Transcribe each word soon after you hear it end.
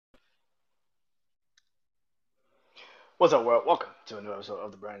What's up, world? Welcome to a new episode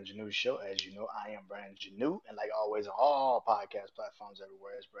of the BrandonJaneauShow. As you know, I am Brandon Janeau, and like always, on all podcast platforms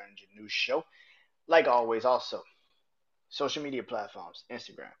everywhere, it's BrandonJaneauShow. Like always, also social media platforms: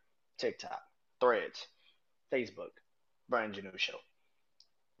 Instagram, TikTok, Threads, Facebook, Brandon Janeau Show.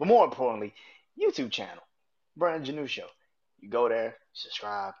 But more importantly, YouTube channel, Brandon Janeau Show. You go there,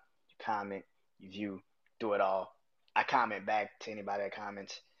 subscribe, you comment, you view, do it all. I comment back to anybody that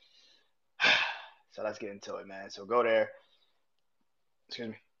comments. So let's get into it, man. So go there, excuse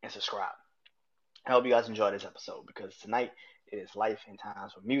me, and subscribe. I hope you guys enjoy this episode because tonight it is Life and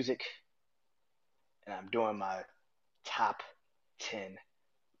Times for Music, and I'm doing my top 10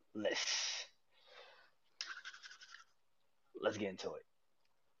 lists. Let's get into it.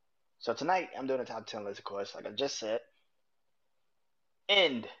 So tonight I'm doing a top 10 list, of course, like I just said,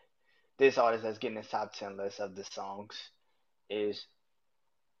 and this artist that's getting this top 10 list of the songs is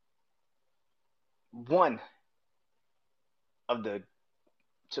one of the,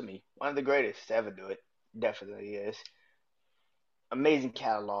 to me, one of the greatest to ever do it. Definitely is. Amazing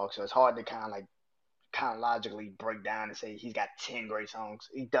catalog, so it's hard to kind of logically break down and say he's got 10 great songs.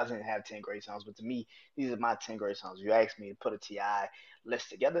 He doesn't have 10 great songs, but to me, these are my 10 great songs. If you ask me to put a T.I. list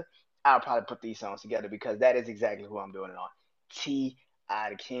together, I'll probably put these songs together because that is exactly who I'm doing it on. T.I.,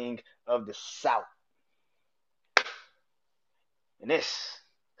 the king of the South. And this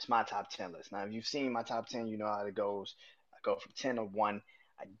is my top 10 list. Now, if you've seen my top 10, you know how it goes. I go from 10 to 1.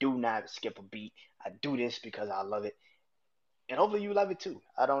 I do not skip a beat. I do this because I love it. And hopefully you love it too.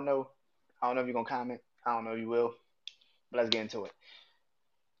 I don't know. I don't know if you're going to comment. I don't know if you will. But let's get into it.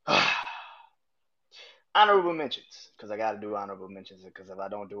 Honorable mentions, because I got to do honorable mentions. Because if I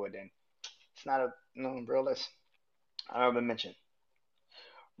don't do it, then it's not a real list. Honorable mention: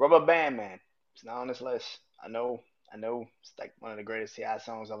 Rubber Band Man. It's not on this list. I know. It's like one of the greatest Ti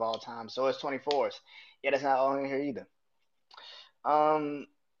songs of all time. So it's 24s. Yeah, that's not on here either. Um,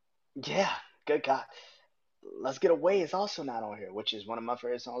 yeah, good God. Let's Get Away is also not on here, which is one of my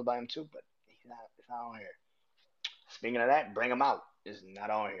favorite songs by him too. But he's not. It's not on here. Speaking of that, Bring 'Em Out is not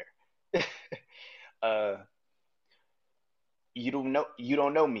on here. uh, you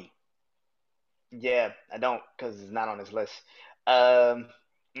don't know me. Yeah, I don't because it's not on this list. Um,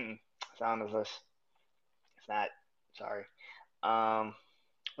 it's not on this list. It's not. Sorry. Um,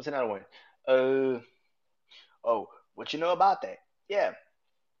 what's another one? Uh, oh, what you know about that? Yeah,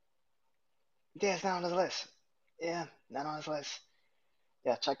 yeah, it's not on this list. Yeah, not on this list.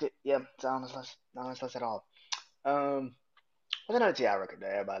 Yeah, checked it. Yeah, it's not on this list. Not on this list at all. Um, what's another Ti record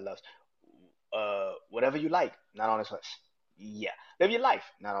that everybody loves? Whatever you like, not on this list. Yeah, live your life,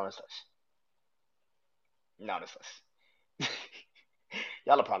 not on this list. Not on this list.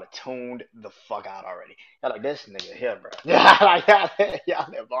 Y'all are probably tuned the fuck out already. Y'all like this nigga here, bro. Yeah, like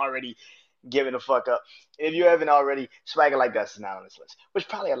y'all have already given the fuck up. If you haven't already, Swagger Like Us is not on this list. Which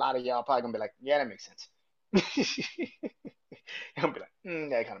probably a lot of y'all probably gonna be like, yeah, that makes sense. I'll be like,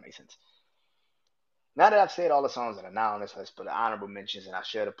 that kind of makes sense. Now that I've said all the songs that are not on this list, but the honorable mentions, and I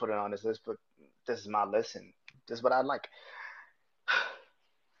should have put it on this list, but this is my list, and this is what I like.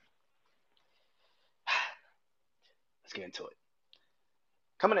 Let's get into it.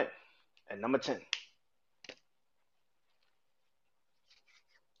 Coming in at number 10.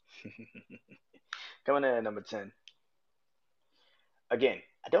 Coming in at number 10. Again,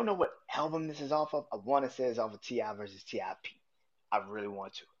 I don't know what album this is off of. I want to say it's off of Ti versus Tip. I really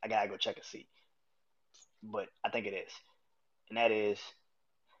want to. I gotta go check and see, but I think it is, and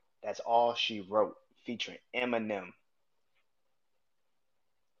that's All She Wrote featuring Eminem,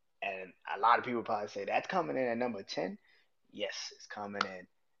 and a lot of people probably say that's coming in at number 10. Yes, it's coming in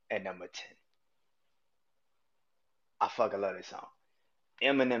at number 10. I fucking love this song.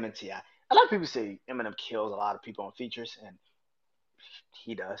 Eminem and Ti. A lot of people say Eminem kills a lot of people on features, and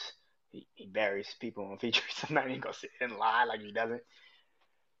he does. He buries people on features. I'm not even gonna sit and lie like he doesn't.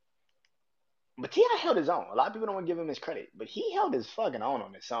 But Ti held his own. A lot of people don't want to give him his credit, but he held his fucking own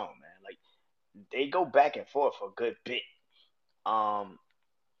on this song, man. Like they go back and forth for a good bit um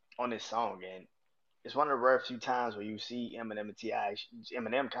on this song, and it's one of the rare few times where you see Eminem and Ti.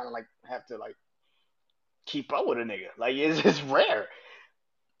 Eminem kind of like have to like keep up with a nigga. Like it's rare.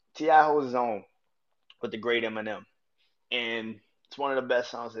 Ti holds his own with the great Eminem, and it's one of the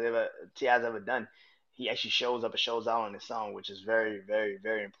best songs that ever Ti's ever done. He actually shows up and shows out on this song, which is very, very,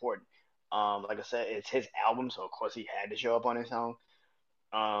 very important. Like I said, it's his album, so of course he had to show up on this song.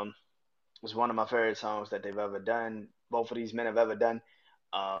 Um, it's one of my favorite songs that they've ever done. Both of these men have ever done.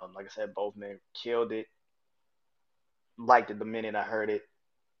 Like I said, both men killed it. Liked it the minute I heard it.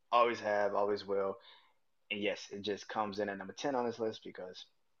 Always have, always will. And yes, it just comes in at number 10 on this list because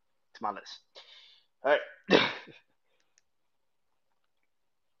it's my list. All right.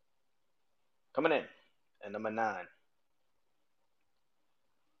 Coming in at number nine,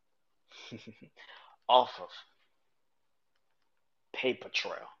 off of Paper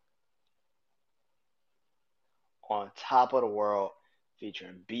Trail, on top of the world,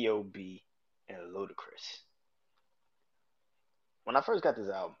 featuring B.O.B. and Ludacris. When I first got this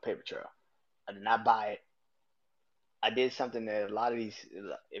album, Paper Trail, I did not buy it. I did something that a lot of these,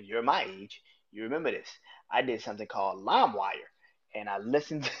 if you're my age, you remember this. I did something called LimeWire, and I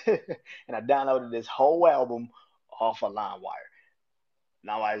listened to, and I downloaded this whole album off of LimeWire.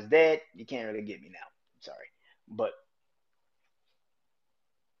 Now I was dead. You can't really get me now. I'm sorry, but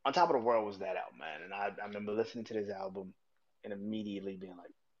on top of the world was that album, man. And I remember listening to this album and immediately being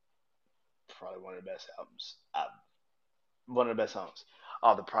like, probably one of the best albums, one of the best songs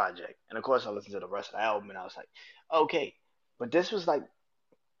of the project. And of course, I listened to the rest of the album and I was like, okay, but this was like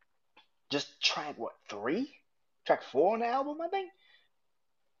just track what three, track four on the album, I think.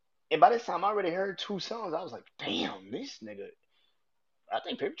 And by this time, I already heard two songs. I was like, damn, this nigga. I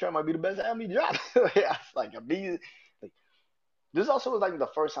think Paper Trail might be the best album he dropped. I was like, immediately, like, this also was like the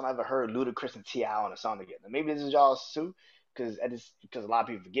first time I ever heard Ludacris and Ti on a song together. Maybe this is y'all too, because a lot of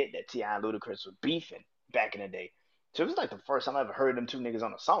people forget that Ti and Ludacris were beefing back in the day. So it was like the first time I ever heard them two niggas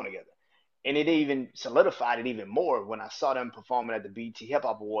on a song together, and it even solidified it even more when I saw them performing at the BET Hip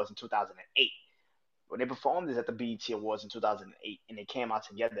Hop Awards in 2008. When they performed this at the BET Awards in 2008, and they came out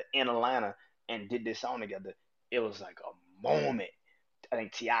together in Atlanta and did this song together, it was like a moment. I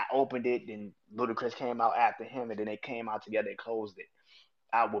think Ti opened it, then Ludacris came out after him, and then they came out together and closed it.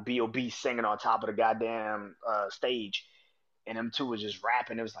 Out with B.O.B. singing on top of the goddamn stage, and them two was just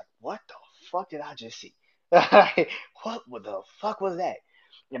rapping. It was like, what the fuck did I just see? What the fuck was that?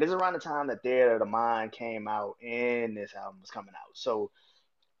 And this is around the time that Theater of the Mind came out and this album was coming out. So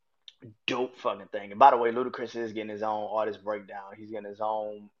dope fucking thing. And by the way, Ludacris is getting his own artist breakdown. He's getting his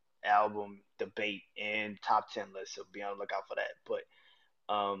own album debate and top 10 list. So be on the lookout for that. But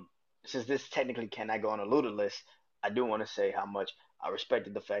since this technically cannot go on a Luda list, I do want to say how much I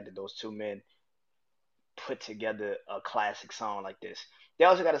respected the fact that those two men put together a classic song like this. They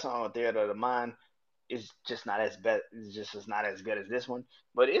also got a song on Theater of the Mind. It's just not as bad. It's just it's not as good as this one,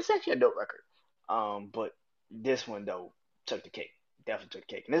 but it's actually a dope record. But this one though took the cake. Definitely took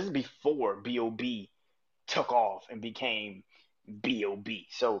the cake. And this is before B.O.B. took off and became B.O.B.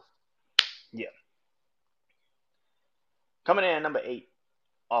 So yeah, coming in at number eight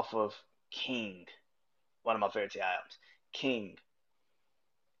off of King, one of my favorite T.I. albums. King,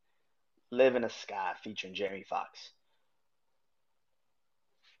 Live in the Sky featuring Jamie Foxx.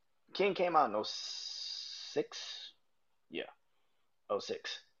 King came out in '06. Yeah,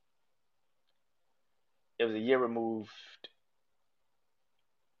 '06. It was a year removed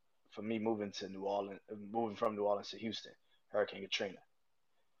from me moving to New Orleans, moving from New Orleans to Houston, Hurricane Katrina.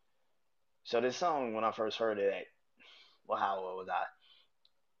 So this song, when I first heard it, at, well, how old was I?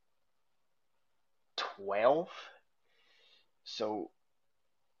 12. So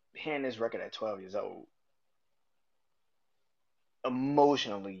hearing this record at 12 years old,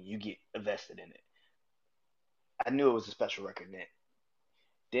 emotionally you get invested in it. I knew it was a special record then.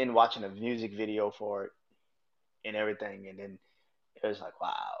 Then watching a music video for it and everything, and then it was like,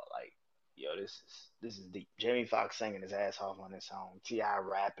 wow, like yo, this is deep. Jamie Foxx singing his ass off on this song, Ti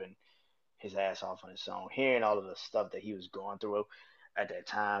rapping his ass off on his song, hearing all of the stuff that he was going through at that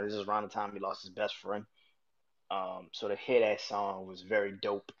time. This is around the time he lost his best friend. So to hear that song was very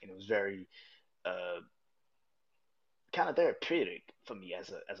dope, and it was very uh, kind of therapeutic for me as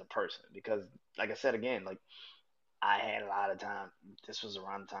a person because, like I said again, like I had a lot of time. This was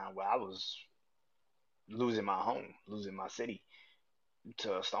around the time where I was losing my home, losing my city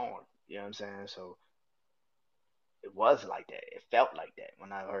to a storm. You know what I'm saying? So it was like that. It felt like that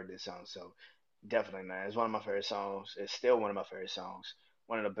when I heard this song. So definitely, man, it's one of my favorite songs. It's still one of my favorite songs.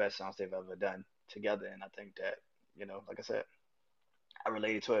 One of the best songs they've ever done together. And I think that, like I said, I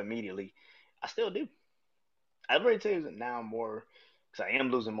related to it immediately. I still do. I relate to it now more because I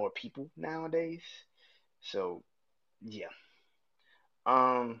am losing more people nowadays. So yeah.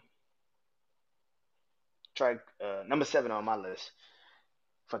 Um, track number seven on my list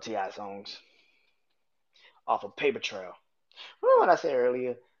for Ti songs off of Paper Trail. Remember when I said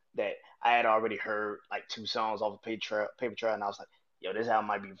earlier that I had already heard like two songs off of Paper Trail, and I was like, "Yo, this album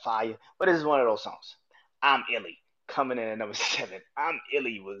might be fire," but this is one of those songs. I'm Illy coming in at number seven. I'm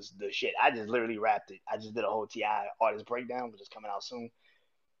Illy was the shit. I just literally rapped it. I just did a whole Ti artist breakdown, which is coming out soon,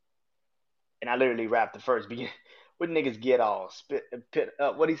 and I literally rapped the first beginning. What niggas get all spit pit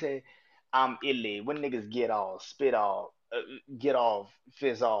what he say? I'm Illy. When niggas get all spit all get off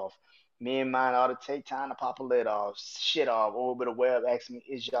fizz off. Me and mine ought to take time to pop a lid off, shit off, over the web, ask me,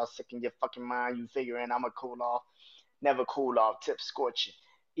 is y'all sick in your fucking mind? You figuring I'ma cool off? Never cool off, tip scorching.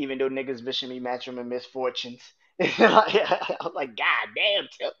 Even though niggas wishing me matching and misfortunes. Like, I was like, God damn,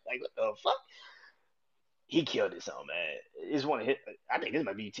 Tip. Like, what the fuck? He killed this song, man. It's one of his, I think this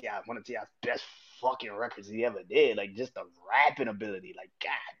might be T.I. one of T.I.'s best fucking records he ever did. Like, just the rapping ability. Like,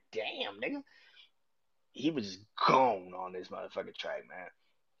 God damn, nigga. He was just gone on this motherfucking track, man.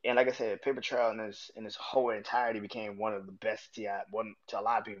 And like I said, Paper Trail in his whole entirety became one of the best T.I. one to a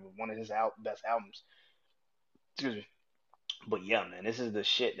lot of people, one of his best albums. Excuse me. But yeah, man, this is the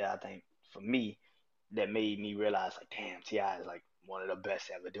shit that I think for me that made me realize like, damn, Ti is like one of the best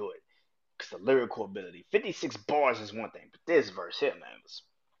to ever do it. Cause the lyrical ability, 56 bars is one thing, but this verse here, man, was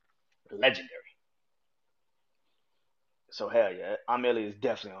legendary. So hell yeah, Amelie is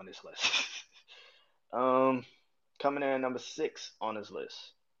definitely on this list. um, coming in at number 6 on this list,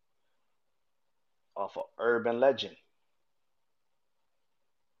 off of Urban Legend,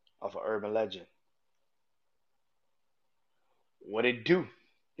 off of Urban Legend. What it do?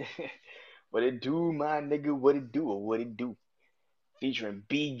 What it do, my nigga? What it do or what it do? Featuring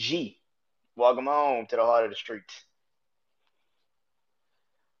BG. Welcome home to the heart of the streets.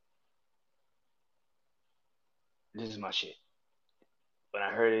 This is my shit. When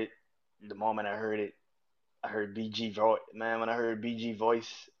I heard it, the moment I heard it, I heard BG voice. Man, when I heard BG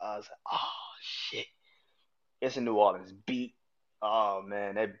voice, I was like, oh shit, it's a New Orleans beat. Oh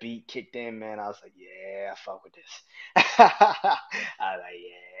man, that beat kicked in, man. I was like, yeah, I fuck with this. I was like,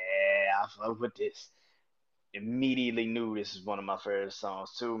 yeah, I fuck with this. Immediately knew this is one of my favorite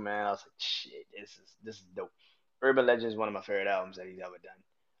songs too, man. I was like, shit, this is dope. Urban Legend is one of my favorite albums that he's ever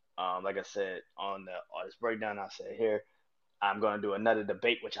done. Like I said on the artist breakdown, I said here I'm gonna do another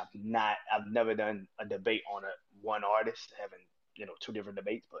debate, which I've never done a debate on a one artist, having two different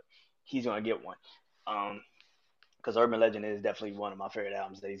debates, but he's gonna get one. Um, because Urban Legend is definitely one of my favorite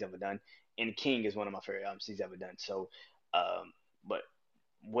albums that he's ever done, and King is one of my favorite albums he's ever done. So, but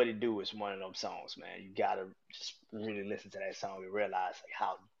what it do is one of them songs, man. You gotta just really listen to that song and realize like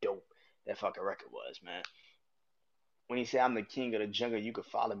how dope that fucking record was, man. When he said I'm the king of the jungle, you could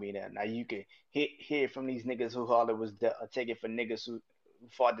follow me there. Now you can hear from these niggas who hardly was taking for niggas who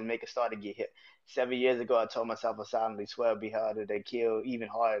fought to make a start to get hit. 7 years ago, I told myself I silently swear be harder to kill, even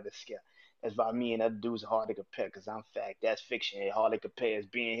harder to scare. That's why me and other dudes are hard to compare, cause I'm fact. That's fiction. It hard to compare. It's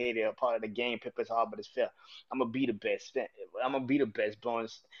being hated. A part of the game. Paper's hard, but it's fair. I'm gonna be the best. I'm gonna be the best.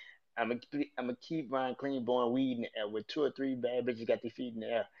 I'm gonna keep Ryan Clean blowing weed in the air with 2 or 3 bad bitches got their feet in the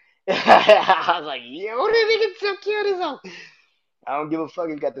air. I was like, yo, this nigga so cute as hell. I don't give a fuck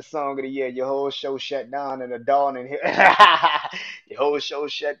if you got the song of the year. Your whole show shut down and the dawn in here. Your whole show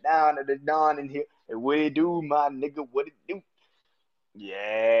shut down and the dawn in here. And what it do, my nigga? What it do?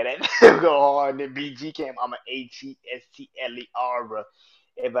 Yeah, that go hard. The BG came. I'm a HESTLER, bro.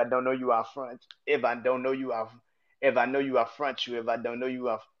 If I don't know you, I front. If I don't know you, if I know you, I front you. If I don't know you,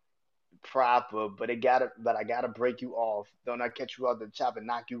 I proper, but I gotta break you off. Don't I catch you off the chop and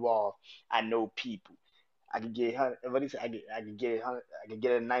knock you off? I know people. I could get what he said. I could get I could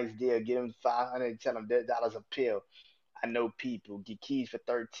get a nice deal. Get him 500. Tell him $dollars a pill. I know people. Get keys for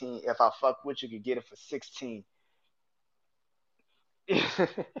 13. If I fuck with you, could get it for 16.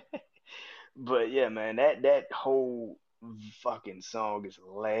 But yeah, man, that whole fucking song is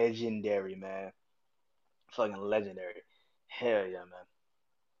legendary, man. Fucking legendary. Hell yeah, man.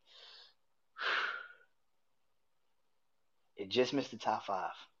 It just missed the top 5,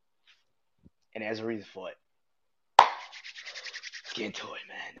 and there's a reason for it. Let's get into it,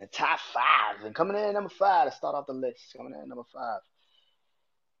 man. The top 5. And coming in at number 5 to start off the list. Coming in at number 5.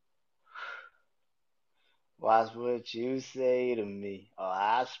 Watch what you say to me. Oh,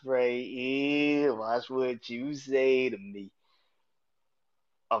 I spray it. Watch what you say to me.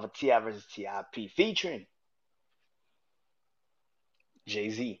 Of a T.I. versus T.I.P. featuring Jay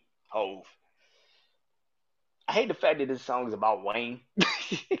Z. Hove. I hate the fact that this song is about Wayne.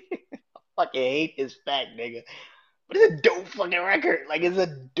 I fucking hate this fact, nigga. But it's a dope fucking record. Like, it's a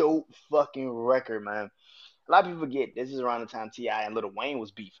dope fucking record, man. A lot of people forget this is around the time T.I. and Lil Wayne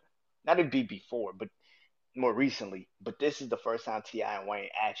was beefing. Not to be before, but more recently. But this is the first time T.I. and Wayne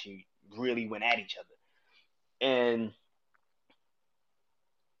actually really went at each other. And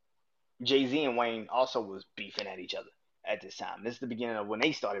Jay Z and Wayne also was beefing at each other at this time. This is the beginning of when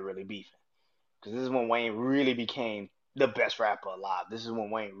they started really beefing. Because this is when Wayne really became the best rapper alive. This is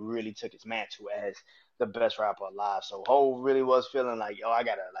when Wayne really took his mantle as the best rapper alive. So Hov really was feeling like, yo, I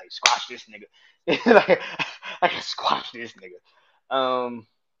gotta like squash this nigga. Like, I can squash this nigga. Um,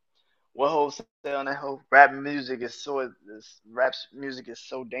 What whole say on that whole rap music is so rap music is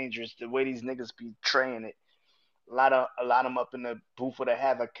so dangerous. The way these niggas be traying it. A lot of them up in the booth with a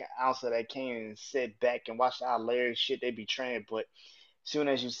have an ounce of that cane and sit back and watch the hilarious shit they be traying. But soon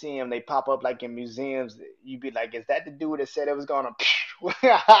as you see them, they pop up like in museums. You be like, is that the dude that said it was gonna?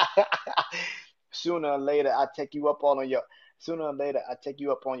 Sooner or later, I take you up on your. Sooner or later, I take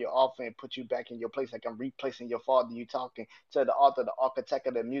you up on your offer and put you back in your place like I'm replacing your father. You talking to the author, the architect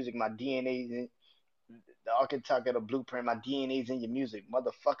of the music. My DNA, the architect of the blueprint. My DNA's in your music,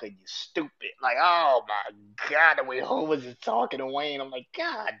 motherfucker. You stupid. Like, oh my god, the way Ho was just talking to Wayne, I'm like,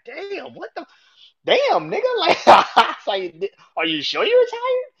 god damn, what the damn nigga? Like, it's like, are you sure you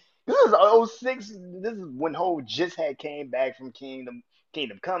retired? This is '06. This is when Ho just had came back from Kingdom.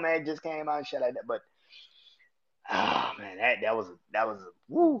 Kingdom Come had just came out and shit like that. But oh man, that was a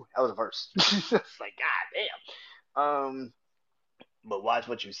woo, that was a verse. It's like god damn. But watch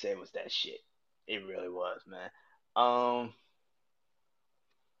what you said was that shit. It really was, man. Um,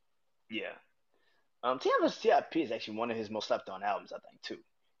 yeah. T.I. vs. T.I.P. is actually one of his most slept on albums, I think, too.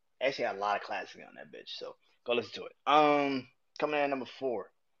 Actually, had a lot of classics on that bitch, so go listen to it. Coming in at number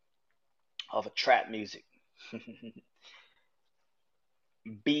 4 off of trap music.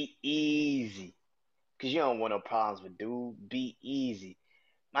 Be easy, cause you don't want no problems with dude. Be easy.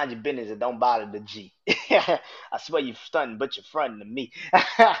 Mind your business and don't bother the G. I swear you stunting, but you're fronting to me.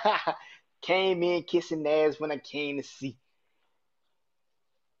 Came in kissing ass when I came to see.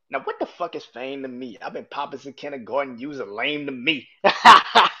 Now, what the fuck is fame to me? I've been popping since kindergarten. You's a lame to me.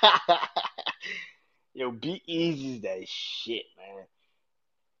 Yo, Be Easy's that shit, man.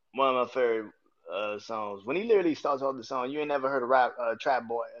 One of my favorite songs. When he literally starts off the song, you ain't never heard a trap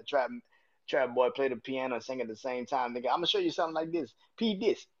boy play the piano and sing at the same time. Nigga, I'm gonna show you something like this. P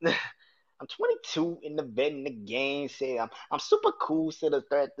this. I'm 22 in the vet in the game. Say I'm super cool. Set the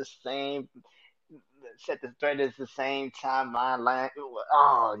threat the same. Set the thread at the same time. Line.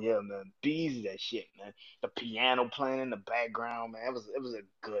 Oh yeah, man. Bees that shit, man. The piano playing in the background, man. It was a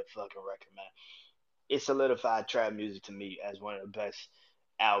good fucking record, man. It solidified trap music to me as one of the best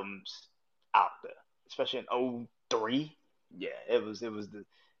albums out there, especially in '03. Yeah, it was the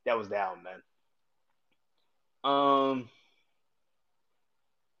that was the album, man. Um,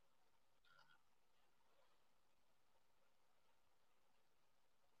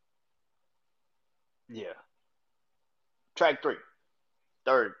 yeah. Track three,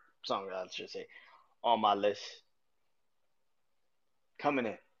 third song I should say on my list, coming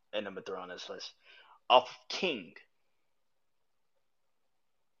in at number 3 on this list, off of King.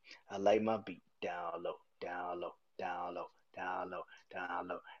 I like my beat down low, down low, down low, down low, down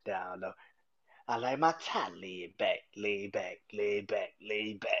low, down low. I like my tie laid back, laid back, laid back,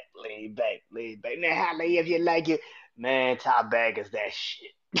 laid back, laid back, laid back. Now, how lay if you like it, man? Top bag is that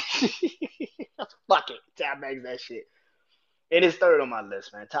shit. Fuck it, top bag is that shit. It is third on my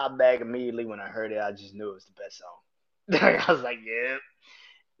list, man. Top bag immediately when I heard it, I just knew it was the best song. I was like, yeah.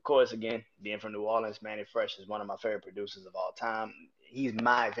 Of course, again, being from New Orleans, Manny Fresh is one of my favorite producers of all time. He's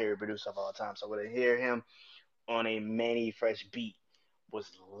my favorite producer of all time. So when I hear him on a Manny Fresh beat was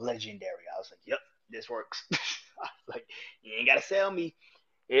legendary. I was like, yep, this works. I was like, you ain't gotta sell me.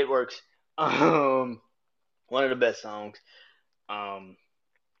 It works. Um, one of the best songs. Um,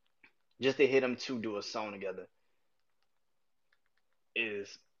 just to hit them two do a song together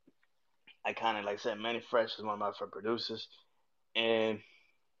is iconic. Like I said, Manny Fresh is one of my favorite producers, and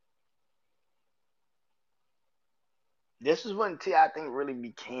this is when Ti I think really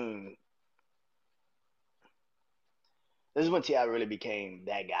became. This is when Ti really became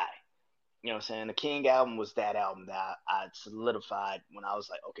that guy. You know what I'm saying? The King album was that album that I solidified when I was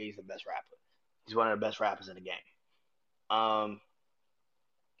like, okay, he's the best rapper. He's one of the best rappers in the game. Um,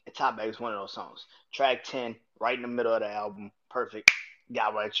 and Top Bag is one of those songs. Track 10, right in the middle of the album, perfect.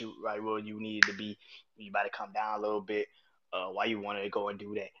 Got right where you needed to be. You about to come down a little bit. Why you wanted to go and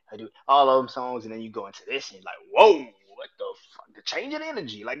do that? I do all of them songs, and then you go into this, and you're like, whoa, what the fuck? The change in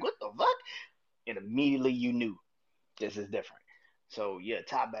energy, like what the fuck? And immediately you knew this is different. So yeah,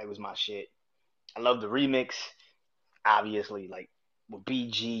 Top Bag was my shit. I love the remix, obviously, like with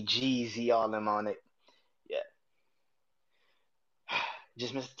BG, Jeezy, all them on it. Yeah,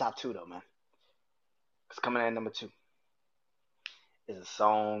 just missed the top two though, man. It's coming in at number 2 is a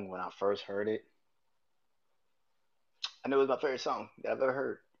song when I first heard it. I knew it was my favorite song that I've ever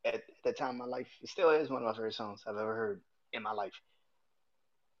heard at that time in my life. It still is one of my favorite songs I've ever heard in my life.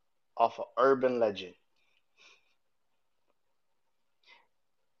 Off of Urban Legend.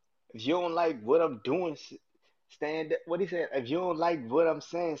 If you don't like what I'm doing, stand up. What he said? If you don't like what I'm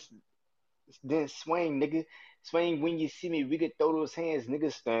saying, then swing, nigga. Swing when you see me, we could throw those hands,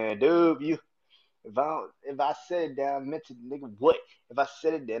 nigga. Stand up, you. If I said it down, I meant it, nigga. What? If I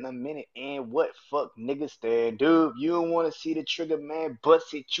said it, then I meant it. And what? Fuck, nigga. Stand up. You don't want to see the trigger, man.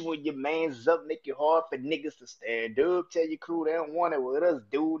 Bust it, you and your man's up. Make it hard for niggas to stand up. Tell your crew they don't want it with us,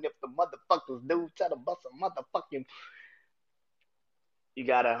 dude. If the motherfuckers do, tell them bust a motherfucking. You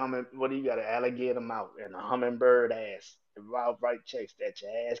got a humming. What do you got? An alligator mouth and a hummingbird ass. The right checks that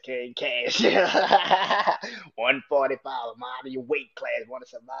your ass can't cash. 145 a mile of your weight class. Want to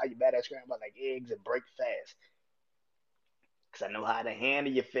survive? You better scramble like eggs and break fast. Cause I know how to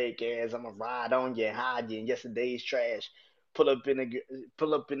handle your fake ass. I'ma ride on you and hide you in yesterday's trash. Pull up in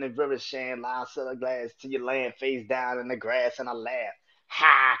the river sand, line cellar glass till you land face down in the grass and I laugh.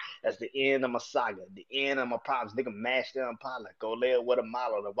 Ha! That's the end of my saga, the end of my problems. Nigga mashed the Impala. Go live with a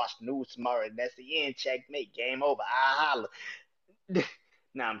model to watch the news tomorrow. And that's the end. Checkmate. Game over. I holla.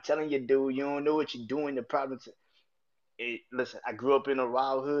 Now I'm telling you, dude, you don't know what you're doing. The problems listen, I grew up in a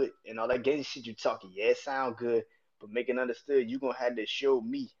wild hood and all that gay shit you talking. Yeah, it sound good, but make it understood, you gonna have to show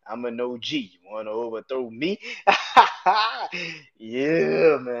me I'm an OG. You wanna overthrow me?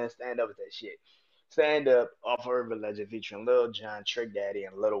 Yeah, man, stand up with that shit. Stand up off Urban Legend featuring Lil Jon, Trick Daddy,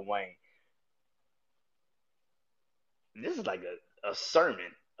 and Lil Wayne. This is like a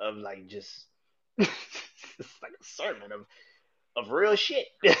sermon of like just it's like a sermon of real shit.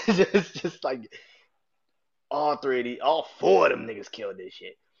 Just like all four of them niggas killed this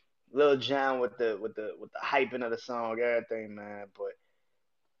shit. Lil Jon with the hyping of the song, everything, man. But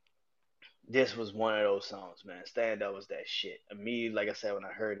this was one of those songs, man. Stand Up was that shit. Immediately, like I said, when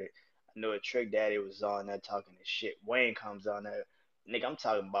I heard it, I knew a Trick Daddy was on there talking this shit. Wayne comes on there. Nigga, I'm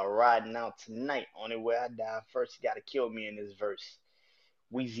talking about riding out tonight. Only way I die first, you gotta kill me in this verse.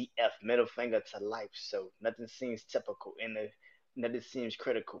 Wheezy F, middle finger to life. So nothing seems typical in the nothing seems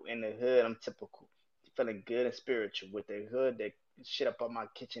critical. In the hood, I'm typical. Feeling good and spiritual with the hood that shit up on my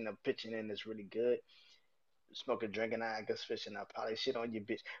kitchen. I'm pitching in is really good. Smoking, drinking, I guess fishing. I probably shit on your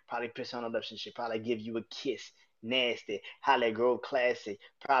bitch. Probably piss on her lips and shit. Probably give you a kiss. Nasty. Holly Grove classic.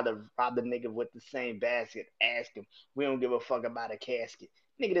 Probably rob the nigga with the same basket. Ask him. We don't give a fuck about a casket.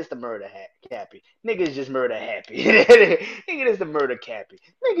 Nigga, this the murder cappy. Nigga's just murder happy. Nigga, this the murder cappy.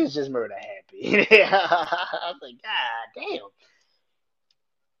 Nigga's just murder happy. I was like, God damn.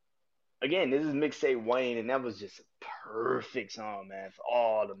 Again, this is mixtape Wayne, and that was just a perfect song, man, for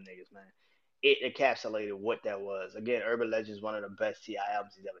all them niggas, man. It encapsulated what that was. Again, Urban Legend is one of the best T.I.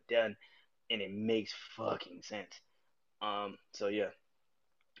 albums he's ever done, and it makes fucking sense. So yeah,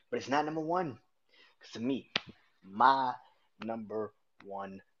 but it's not number one. Cause to me, my number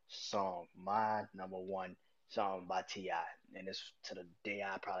one my number one song by T.I., and it's to the day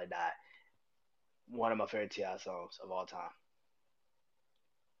I probably die. One of my favorite T.I. songs of all time,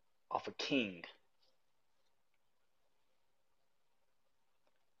 off of King.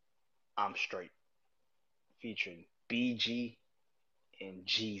 I'm Straight, featuring BG and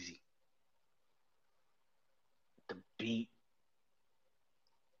Jeezy. The beat,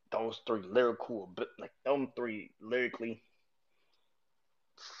 those three lyrical, but like them three lyrically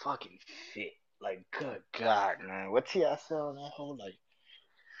fucking fit. Like, good God, man. What T.I. said on that whole, like,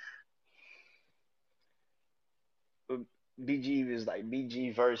 BG was like,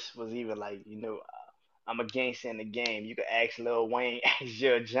 BG verse was even like, I'm a gangster in the game. You can ask Lil Wayne, ask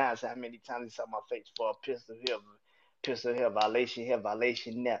Jill Johnson how many times he saw my face for a pistol here, violation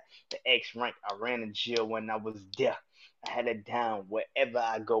there. The X rank, I ran in jail when I was there. I had it down wherever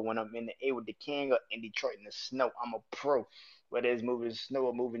I go when I'm in the A with the king or in Detroit in the snow. I'm a pro. Whether it's moving snow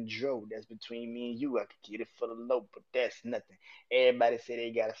or moving dro, that's between me and you. I could get it for the low, but that's nothing. Everybody say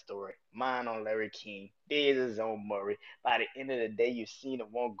they got a story. Mine on Larry King. Theirs is on Murray. By the end of the day, you seen it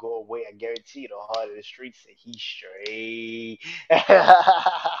won't go away. I guarantee you, the heart of the streets say he's straight.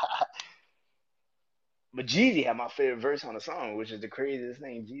 But Jeezy had my favorite verse on the song, which is the craziest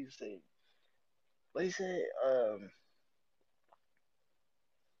thing. Jeezy said, what he said,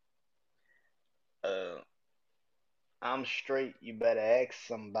 uh, I'm straight. You better ask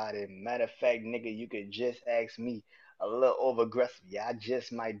somebody. Matter of fact, nigga, you could just ask me. A little over aggressive. Yeah, I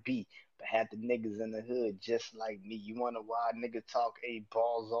just might be. But half the niggas in the hood just like me. You wonder why a nigga talk 8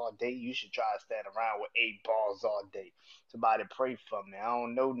 balls all day? You should try to stand around with 8 balls all day. Somebody pray for me. I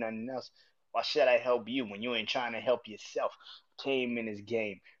don't know nothing else. Why should I help you when you ain't trying to help yourself? Came in this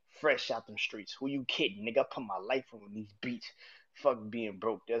game. Fresh out them streets. Who you kidding, nigga? I put my life on these beats. Fuck being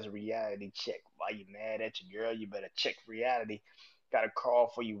broke. There's a reality check. Why you mad at your girl? You better check reality. Gotta crawl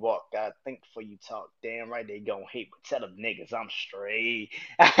before you walk. Gotta think before you talk. Damn right they gon' hate, but tell them niggas I'm straight.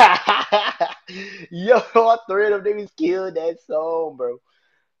 Yo, all three of them niggas killed that song, bro.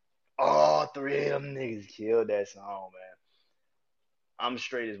 All three of them niggas killed that song, man. I'm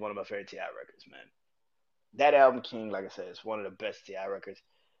Straight is one of my favorite Ti records, man. That album, King, like I said, is one of the best Ti records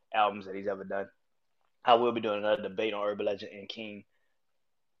albums that he's ever done. I will be doing another debate on Urban Legend and King,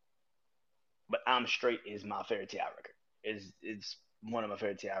 but I'm Straight is my favorite Ti record. It's one of my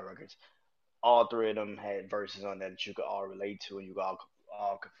favorite Ti records. All three of them had verses on that you could all relate to and you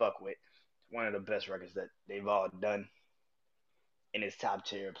all could fuck with. One of the best records that they've all done in its top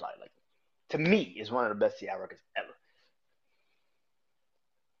tier. Like to me, it's one of the best Ti records ever.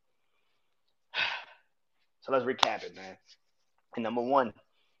 So let's recap it, man. And number one,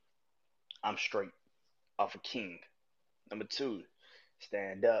 I'm Straight off of King. Number two,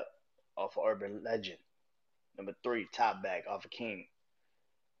 Stand Up off of Urban Legend. Number three, Top Back off of King.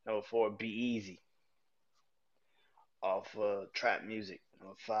 Number four, Be Easy off Trap Music.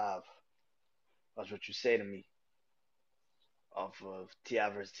 Number five, That's What You Say to Me off of Ti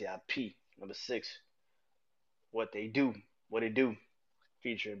vs. Tip. Number six, What They Do, What It Do,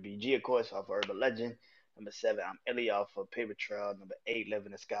 featuring BG, of course, off of Urban Legend. Number seven, I'm Illy off of Paper Trail. Number eight, Live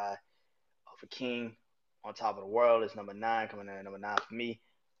in the Sky off of King. On Top of the World is number nine, coming in at number nine for me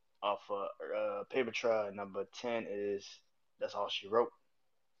off of Paper Trail. And number 10 is That's All She Wrote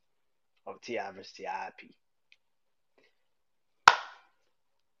of Ti vs. Tip.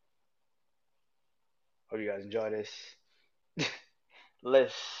 Hope you guys enjoy this.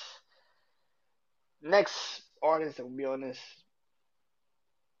 Let's next artist that will be on this.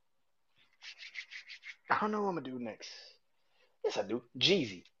 I don't know what I'm gonna do next. Yes, I do.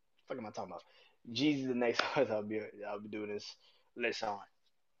 Jeezy. What am I talking about? Jeezy, the next artist I'll be doing this list on.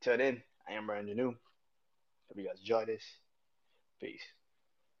 Till then, I am Brandon Janeau. Hope you guys enjoy this. Peace.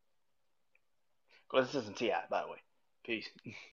 Go listen to some Ti, by the way. Peace.